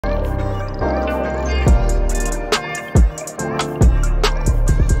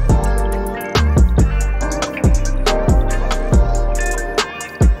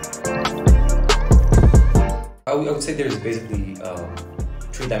I would say there's basically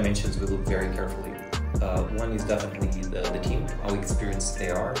three dimensions we look very carefully. One is definitely the team, how experienced they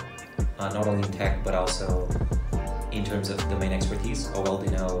are, not only in tech, but also in terms of domain expertise, how well they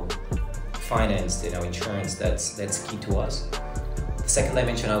know finance, they know insurance. That's key to us. The second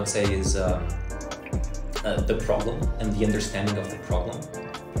dimension I would say is the problem and the understanding of the problem.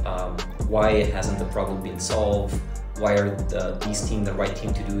 Why hasn't the problem been solved? Why are these team the right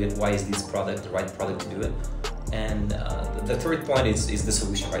team to do it? Why is this product the right product to do it? And the third point is the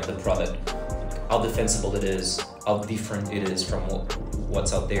solution, right? The product, how defensible it is, how different it is from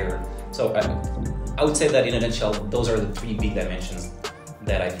what's out there. So I would say that in a nutshell, those are the three big dimensions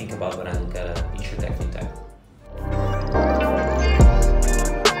that I think about when I look at insurtech.